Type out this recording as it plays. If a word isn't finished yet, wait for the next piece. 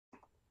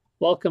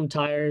Welcome,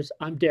 Tires.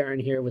 I'm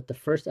Darren here with the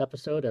first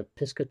episode of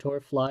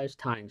Piscator Flies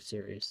Tying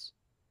Series.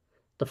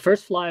 The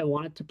first fly I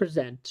wanted to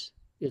present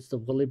is the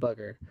woolly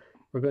bugger.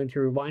 We're going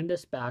to rewind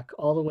this back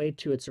all the way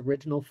to its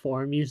original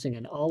form using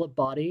an olive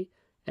body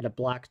and a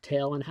black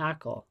tail and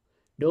hackle.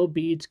 No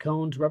beads,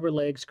 cones, rubber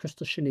legs,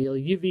 crystal chenille,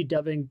 UV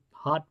dubbing,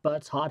 hot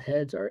butts, hot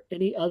heads, or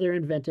any other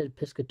invented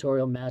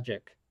piscatorial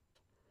magic.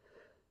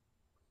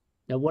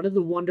 Now, one of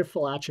the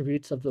wonderful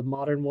attributes of the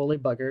modern woolly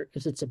bugger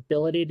is its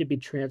ability to be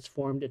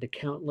transformed into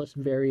countless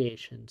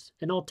variations,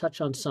 and I'll touch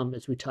on some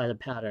as we tie the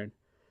pattern.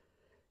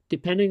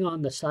 Depending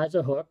on the size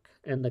of hook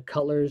and the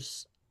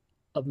colors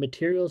of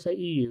materials that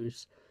you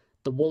use,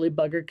 the woolly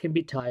bugger can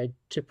be tied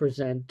to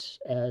present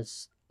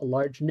as a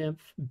large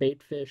nymph,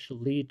 baitfish,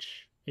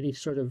 leech, any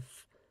sort of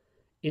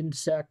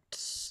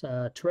insects,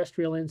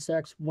 terrestrial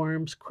insects,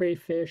 worms,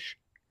 crayfish,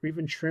 or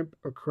even shrimp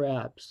or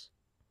crabs.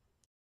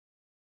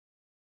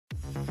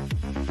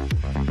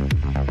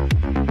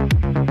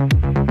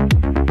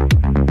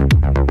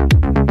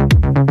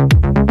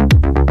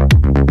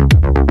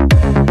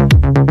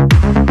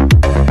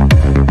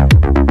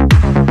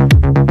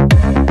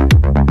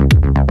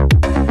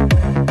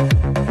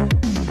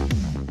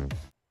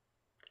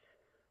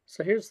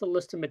 So here's the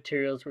list of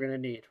materials we're going to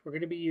need. We're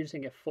going to be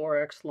using a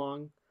 4x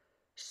long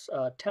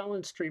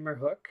talon streamer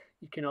hook.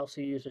 You can also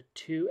use a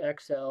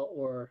 2XL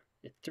or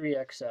a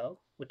 3XL,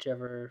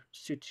 whichever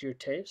suits your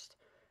taste.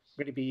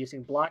 We're going to be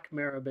using black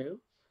marabou,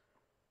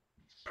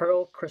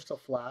 pearl crystal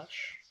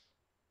flash,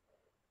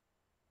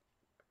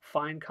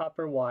 fine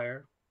copper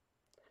wire,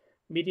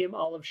 medium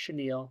olive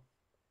chenille,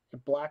 a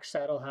black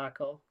saddle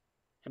hackle,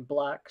 and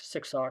black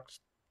 6-ox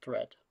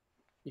thread.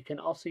 You can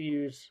also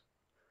use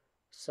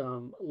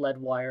some lead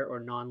wire or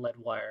non-lead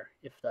wire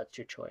if that's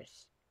your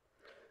choice.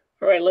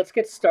 All right, let's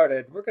get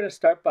started. We're going to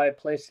start by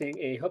placing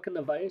a hook in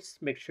the vise.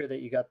 Make sure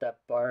that you got that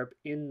barb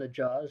in the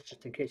jaws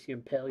just in case you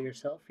impale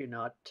yourself, you're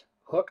not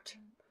hooked.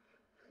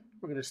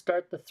 We're going to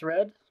start the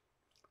thread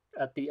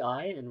at the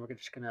eye and we're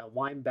just going to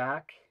wind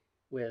back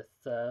with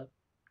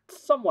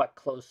somewhat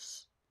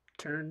close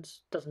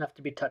turns. Doesn't have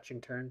to be touching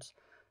turns.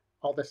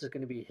 All this is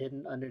going to be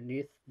hidden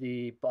underneath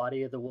the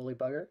body of the woolly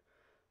bugger.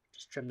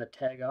 Just trim the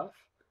tag off.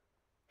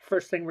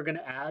 First thing we're going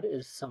to add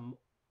is some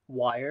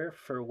wire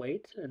for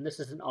weight, and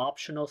this is an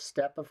optional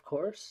step, of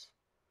course.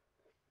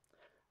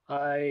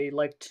 I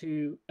like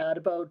to add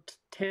about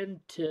 10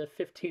 to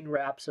 15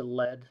 wraps of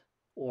lead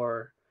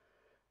or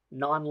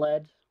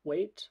non-lead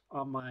weight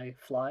on my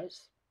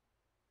flies.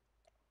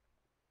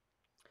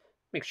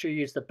 Make sure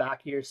you use the back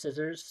of your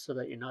scissors so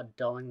that you're not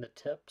dulling the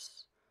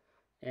tips.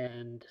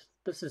 And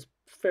this is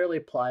fairly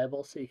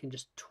pliable, so you can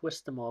just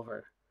twist them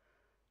over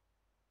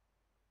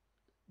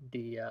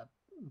the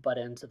butt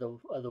ends of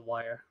the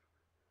wire.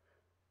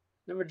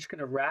 Then we're just going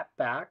to wrap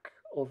back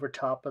over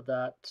top of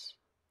that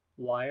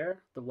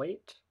wire, the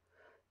weight.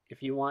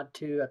 If you want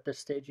to, at this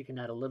stage, you can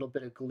add a little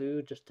bit of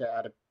glue just to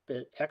add a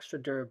bit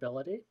extra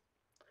durability.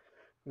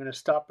 We're going to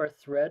stop our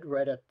thread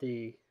right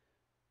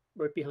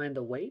behind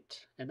the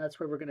weight, and that's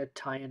where we're going to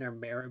tie in our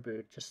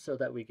marabou, just so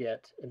that we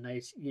get a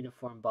nice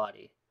uniform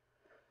body.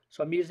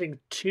 So I'm using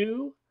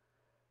 2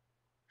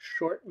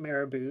 short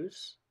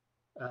marabou's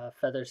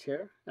feathers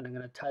here, and I'm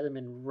going to tie them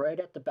in right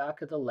at the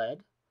back of the lead.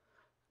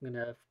 I'm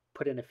going to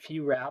put in a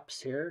few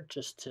wraps here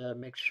just to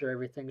make sure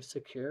everything's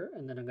secure,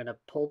 and then I'm going to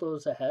pull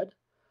those ahead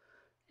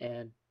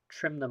and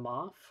trim them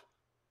off.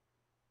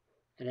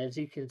 And as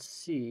you can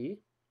see,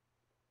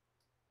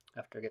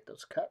 after I get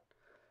those cut,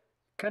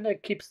 kind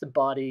of keeps the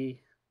body,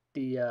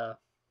 the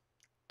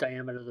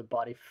diameter of the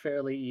body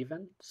fairly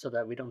even so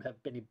that we don't have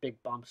any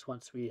big bumps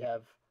once we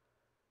have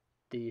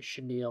the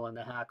chenille and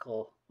the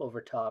hackle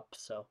over top.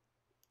 So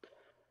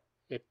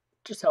it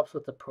just helps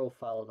with the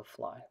profile of the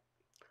fly.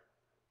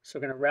 So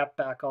we're going to wrap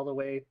back all the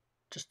way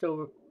just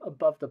over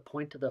above the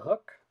point of the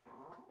hook.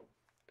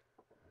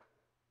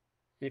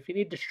 And if you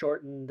need to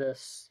shorten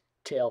this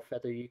tail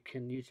feather, you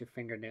can use your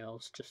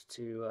fingernails just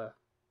to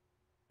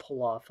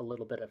pull off a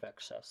little bit of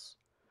excess.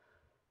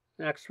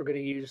 Next, we're going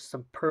to use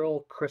some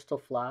pearl crystal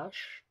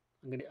flash.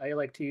 I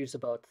like to use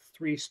about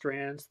 3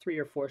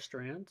 or 4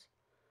 strands.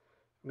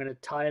 I'm going to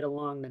tie it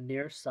along the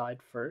near side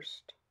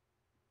first.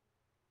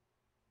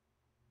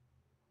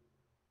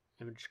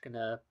 And I'm just going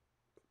to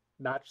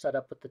match that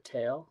up with the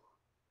tail.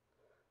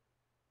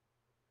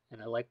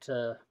 And I like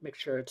to make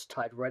sure it's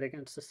tied right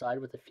against the side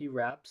with a few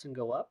wraps and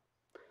go up.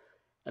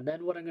 And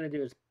then what I'm going to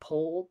do is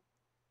pull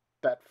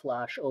that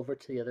flash over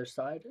to the other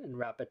side and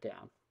wrap it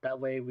down. That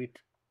way we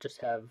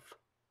just have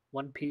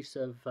one piece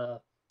of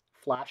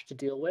flash to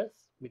deal with.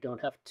 We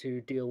don't have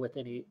to deal with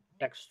any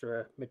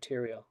extra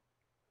material.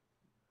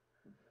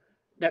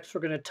 Next,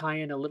 we're going to tie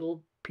in a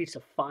little piece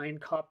of fine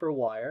copper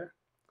wire.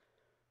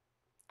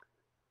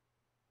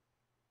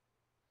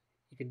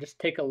 You can just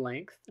take a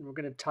length, and we're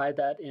going to tie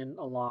that in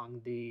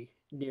along the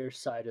near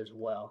side as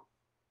well.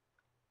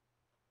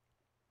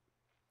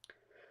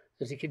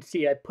 As you can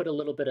see, I put a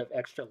little bit of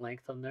extra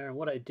length on there, and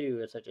what I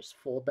do is I just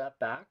fold that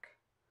back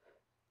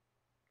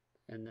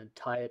and then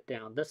tie it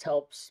down. This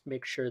helps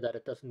make sure that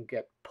it doesn't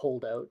get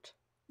pulled out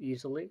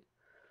easily.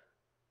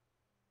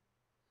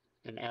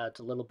 and adds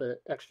a little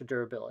bit extra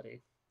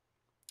durability.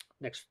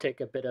 Next,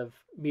 take a bit of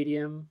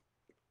medium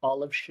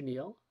olive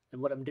chenille,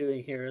 and what I'm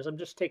doing here is I'm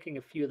just taking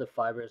a few of the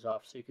fibers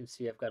off, so you can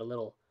see I've got a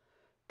little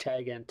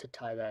tag end to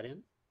tie that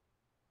in.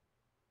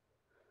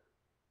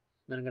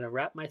 Then I'm going to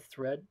wrap my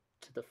thread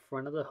to the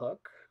front of the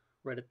hook,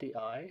 right at the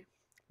eye.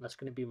 That's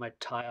going to be my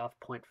tie-off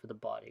point for the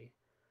body.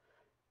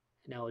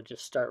 And now we'll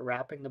just start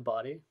wrapping the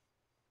body.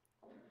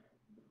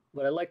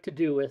 What I like to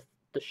do with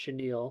the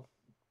chenille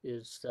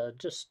is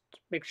just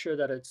make sure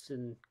that it's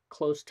in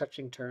close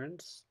touching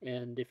turns.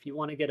 And if you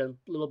want to get a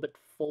little bit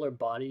fuller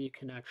body, you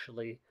can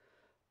actually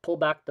pull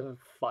back the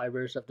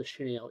fibers of the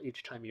chenille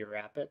each time you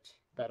wrap it.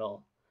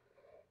 That'll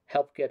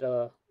help get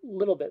a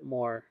little bit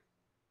more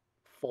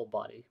full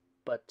body,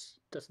 but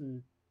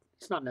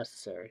it's not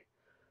necessary.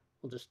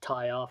 We'll just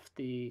tie off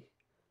the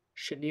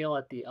chenille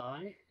at the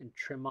eye and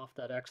trim off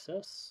that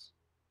excess.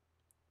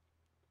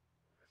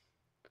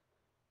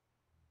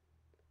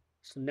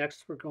 So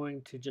next we're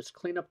going to just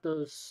clean up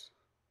those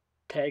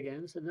tag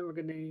ends, and then we're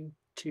going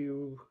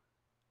to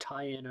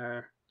tie in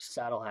our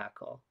saddle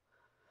hackle.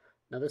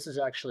 Now this is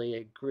actually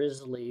a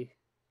grizzly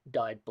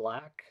dyed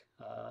black.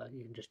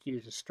 You can just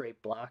use a straight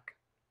black,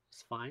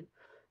 it's fine.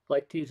 I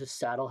like to use a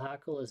saddle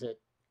hackle as it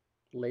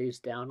lays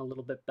down a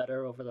little bit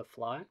better over the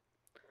fly.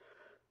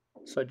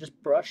 So I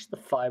just brush the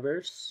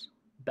fibers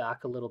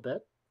back a little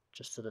bit,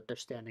 just so that they're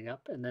standing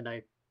up, and then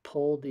I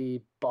pull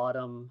the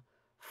bottom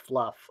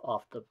fluff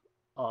off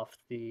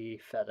the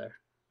feather.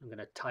 I'm going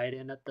to tie it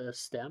in at the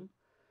stem,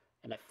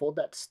 and I fold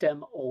that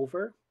stem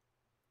over.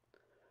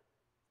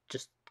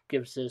 Just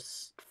gives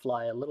this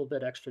fly a little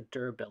bit extra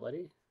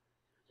durability.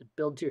 It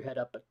builds your head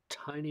up a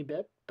tiny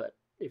bit, but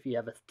if you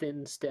have a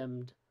thin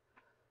stemmed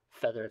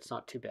feather, it's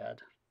not too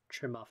bad.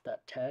 Trim off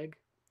that tag.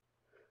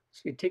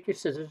 So you take your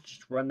scissors,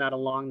 just run that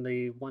along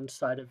the one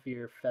side of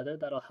your feather.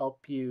 That'll help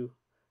you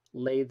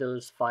lay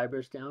those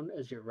fibers down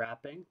as you're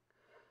wrapping.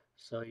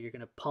 So you're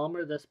going to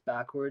palmer this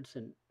backwards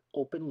in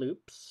open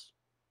loops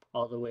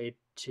all the way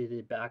to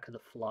the back of the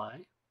fly.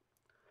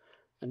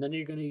 And then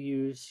you're going to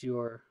use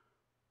your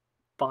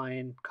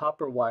fine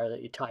copper wire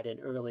that you tied in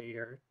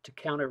earlier to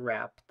counter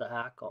wrap the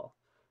hackle.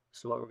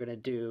 So what we're going to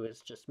do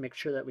is just make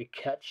sure that we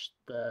catch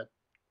the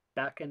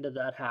back end of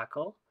that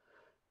hackle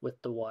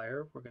with the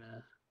wire. We're going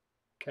to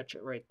catch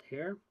it right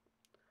here.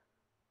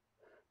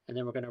 And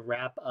then we're going to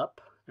wrap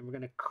up, and we're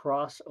going to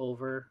cross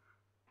over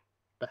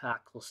the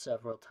hackle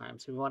several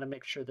times. We want to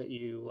make sure that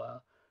you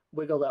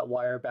wiggle that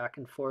wire back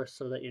and forth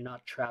so that you're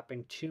not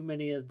trapping too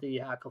many of the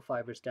hackle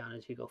fibers down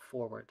as you go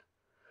forward.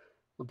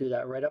 We'll do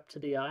that right up to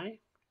the eye, and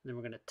then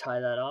we're going to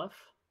tie that off.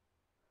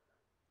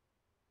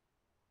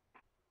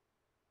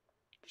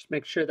 Just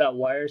make sure that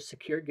wire is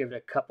secure, give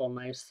it a couple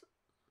nice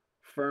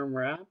firm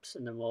wraps,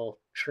 and then we'll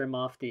trim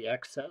off the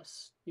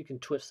excess. You can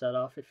twist that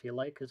off if you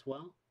like as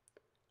well.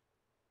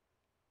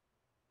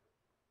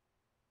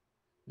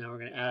 Now we're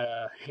going to add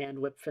a hand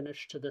whip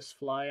finish to this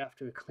fly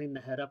after we clean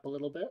the head up a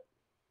little bit.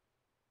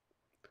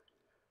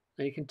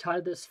 Now you can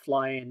tie this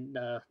fly in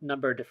a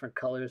number of different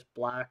colors: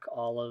 black,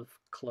 olive,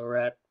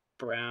 claret,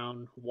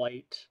 brown,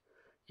 white,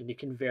 and you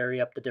can vary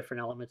up the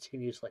different elements. You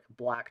can use like a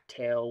black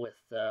tail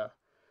with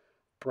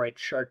bright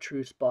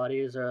chartreuse body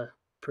is a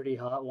pretty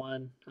hot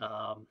one.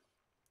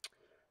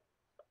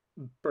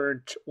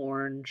 Burnt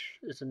orange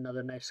is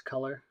another nice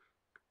color,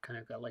 kind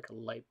of got like a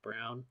light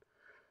brown.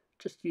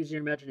 Just use your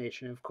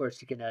imagination. Of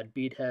course, you can add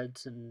bead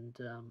heads and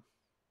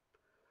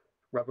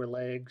rubber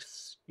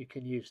legs. You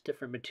can use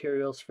different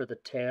materials for the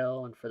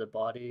tail and for the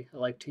body. I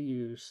like to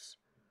use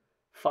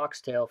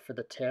foxtail for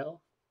the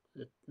tail.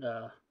 It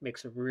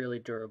makes a really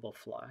durable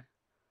fly.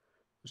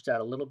 Just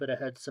add a little bit of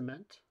head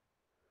cement.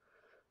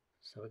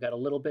 So we got a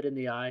little bit in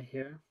the eye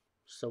here.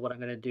 So what I'm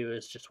going to do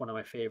is just one of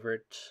my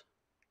favorite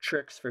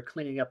tricks for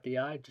cleaning up the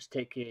eye. Just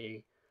take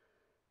a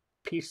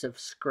piece of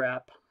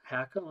scrap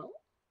hackle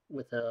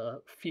with a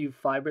few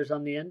fibers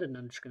on the end, and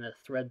I'm just going to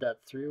thread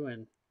that through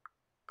and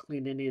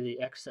clean any of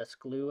the excess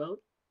glue out.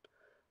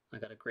 I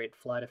got a great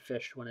fly to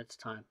fish when it's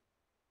time.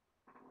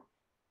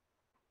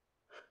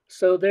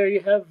 So there you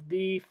have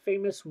the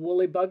famous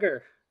woolly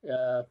bugger.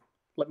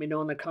 Let me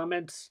know in the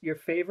comments your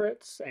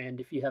favorites, and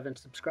if you haven't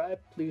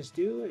subscribed, please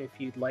do. And if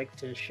you'd like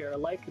to share a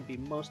like, it'd be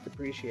most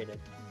appreciated.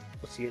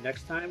 We'll see you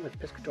next time with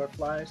Piscator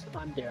Flies.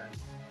 I'm Darren.